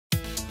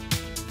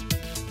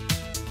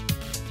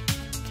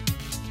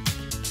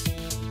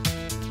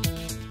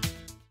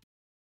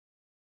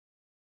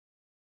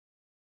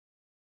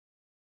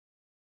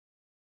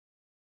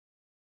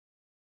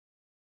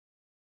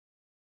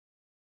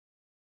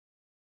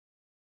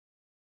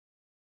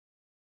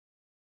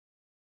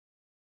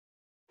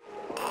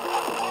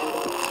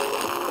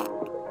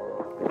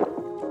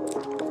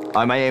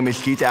My name is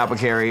Keith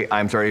Apicary.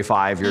 I'm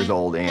 35 years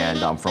old,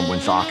 and I'm from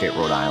Woonsocket,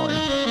 Rhode Island.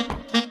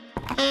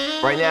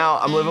 Right now,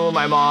 I'm living with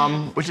my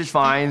mom, which is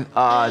fine.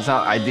 It's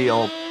not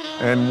ideal.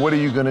 And what are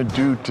you going to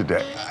do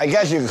today? I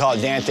guess you could call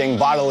it dancing.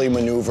 Bodily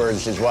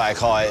maneuvers is what I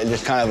call it. It's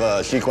just kind of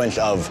a sequence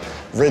of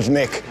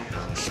rhythmic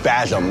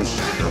spasms.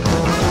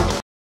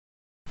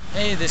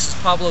 Hey, this is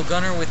Pablo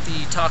Gunner with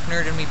the Talk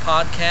Nerd and Me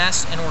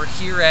podcast, and we're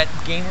here at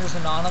Gamers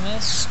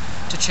Anonymous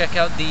to check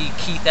out the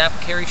Keith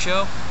Apicary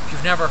show. If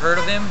you've never heard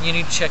of him, you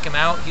need to check him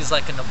out. He's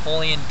like a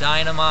Napoleon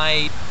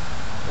Dynamite,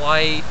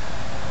 white,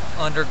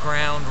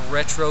 underground,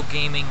 retro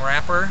gaming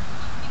rapper.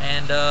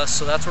 And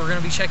so that's what we're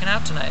going to be checking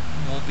out tonight.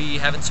 We'll be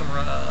having some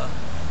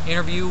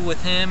interview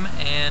with him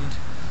and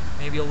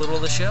maybe a little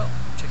of the show.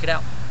 Check it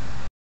out.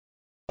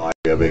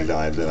 Yeah, big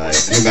time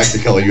tonight. New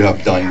Mexico, you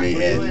have done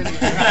me in.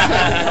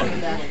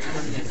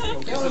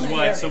 This is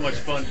why it's so much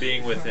fun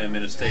being with him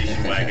in a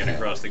station wagon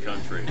across the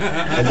country.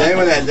 Has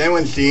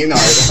anyone seen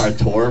our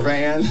tour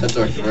van? That's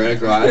our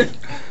Thread Ride.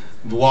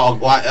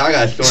 Well, I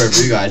got a story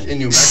for you guys. In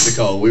New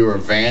Mexico, we were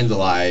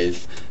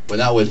vandalized. But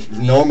that was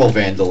normal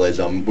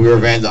vandalism.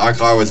 Our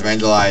car was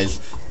vandalized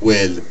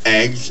with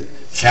eggs,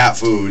 cat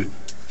food,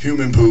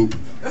 human poop,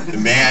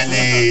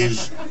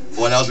 mayonnaise.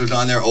 What else was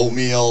on there?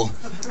 Oatmeal,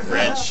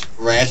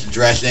 ranch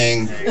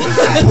dressing. It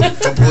was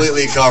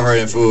completely covered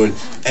in food.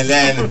 And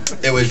then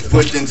it was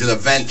pushed into the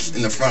vents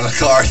in the front of the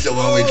car, so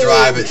when we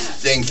drive, it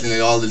stinks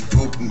and all this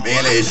poop and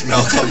mayonnaise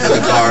smell comes to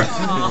the car.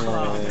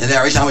 And then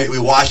every time we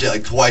wash it,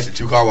 like twice or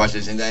 2 car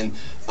washes, and then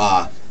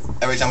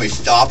every time we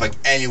stop, like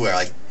anywhere,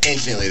 like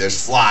instantly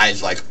there's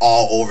flies like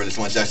all over this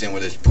one section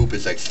where this poop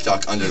is like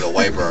stuck under the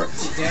wiper.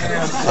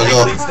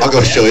 I'll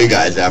go show you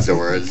guys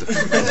afterwards.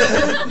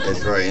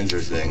 It's very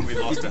interesting. We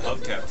lost a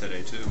hubcap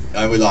today too.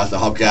 And we lost the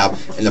hubcap,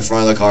 and the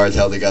front of the car is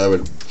held together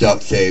with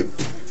duct tape.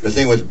 The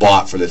thing was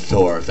bought for this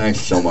tour. Thanks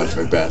so much,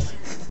 Macbeth.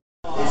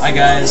 Hi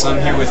guys, I'm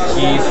here with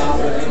Keith.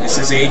 This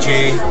is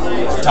AJ,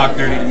 Talk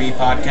Nerdy to Me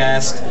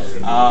podcast.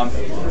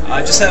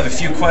 I just have a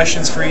few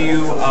questions for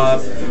you.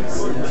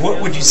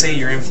 What would you say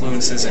your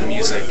influences in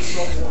music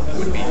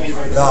would be?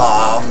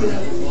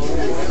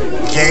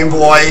 Game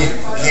Boy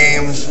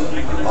games,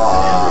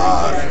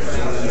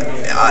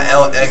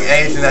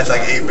 anything that's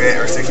like 8-bit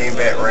or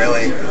 16-bit,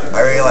 really.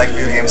 I really like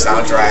video game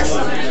soundtracks.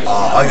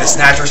 I like the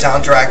Snatcher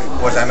soundtrack,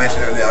 which I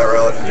mentioned in the other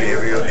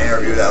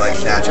interview that I like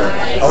Snatcher.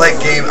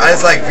 I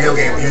just like video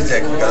game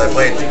music because I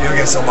played video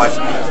games so much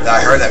that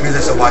I heard that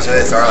music so much that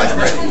I started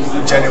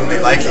like genuinely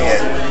liking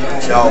it.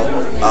 So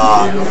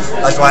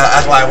that's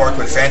why I work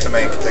with Phantom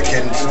Inc., the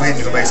kid in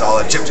Sweden who makes all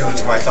the chiptunes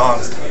for my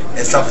songs.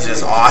 And stuff is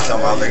just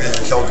awesome. I was like, this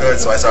is so good.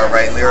 So I started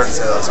writing lyrics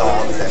to those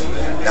songs,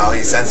 and now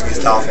he sends me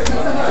stuff, and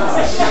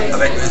I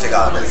make music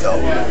out of it. So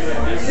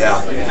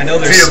yeah, I know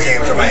video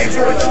games are my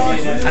influence.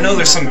 I know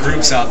there's some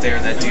groups out there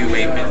that do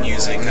 8-bit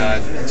music.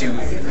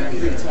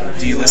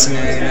 Do you listen to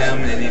any of them?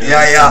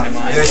 Yeah.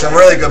 There's some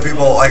really good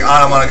people like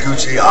Anna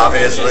Monoguchi,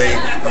 obviously,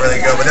 are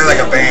really good. But they're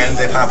like a band.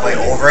 They kind of play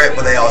over it,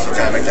 but they also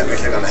kind of make that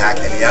music on the hack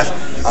NES.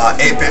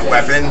 8-Bit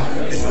Weapon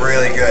is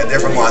really good.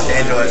 They're from Los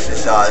Angeles.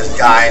 It's this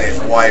guy and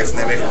his wife, and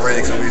they make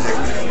really good music.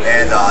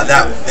 And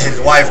his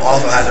wife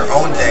also has her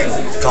own thing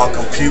called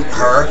Compute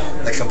Her,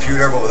 like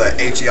computer, but with an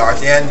HER at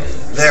the end.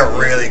 They're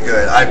really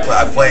good.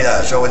 I played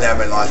a show with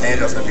them in Los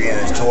Angeles at the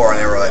beginning of this tour, and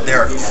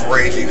they're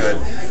crazy good.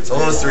 So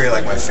those 3 are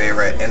like my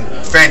favorite. And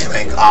Phantom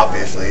Inc.,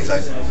 obviously,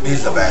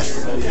 he's the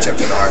best chip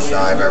guitarist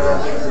I've ever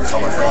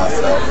come across.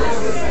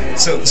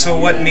 So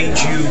what made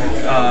you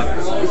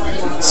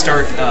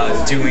start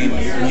doing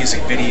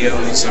music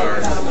videos or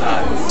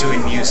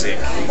doing music?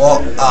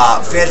 Well,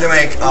 Phantom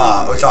Inc.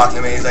 was talking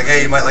to me. He's like,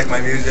 hey, you might like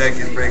my music.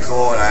 It's pretty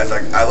cool. And I was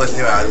like, I listened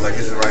to it. I was like,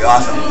 this is really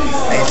awesome.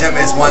 And he sent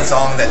me this one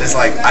song that just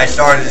like I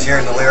started just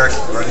hearing the lyrics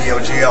for Neo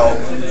Geo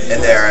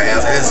in there, and I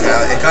was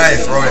like, it kind of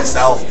just wrote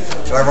itself.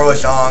 So I wrote a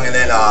song, and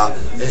then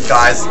these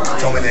guys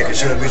told me they could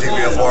shoot a music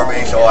video for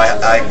me, so I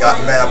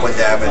met up with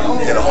them and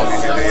did a whole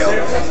music video.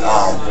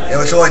 It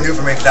was totally new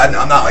for me because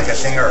I'm not like a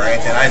singer or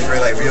anything. I just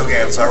really like video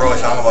games, so I wrote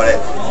a song about it.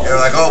 They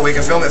were like, oh, we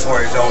can film it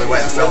for you. So we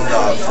went and filmed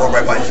 4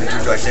 Bright Buttons and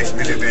 2-6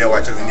 music video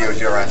where I took the Neo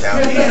Geo around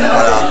town.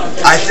 But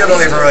I still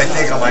don't even really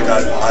think I'm like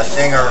a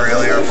singer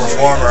really or a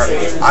performer.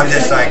 I'm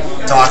just like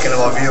talking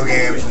about video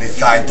games, and these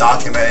guys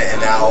document it,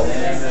 and now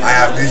I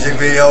have music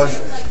videos.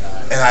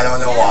 And I don't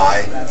know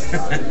why,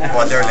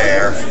 but they're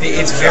there.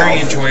 It's very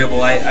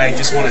enjoyable. I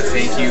just want to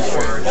thank you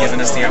for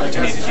giving us the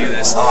opportunity to do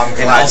this. I'm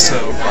glad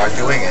you are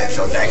doing it,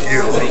 so thank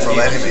you for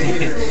letting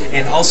me.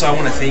 And also, I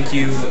want to thank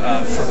you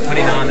for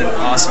putting on an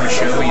awesome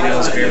show. You know, it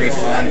was very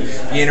fun.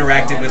 You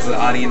interacted with the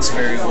audience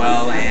very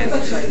well, and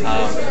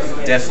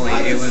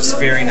definitely, it was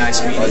very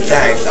nice meeting you.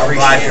 Thanks. I'm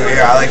glad you're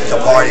here. I like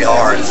to party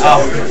hard,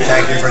 so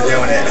thank you for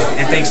doing it.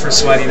 And thanks for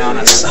sweating on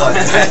us.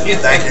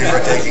 Thank you for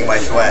taking my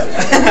sweat.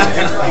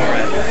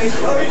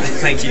 All right.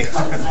 Thank you.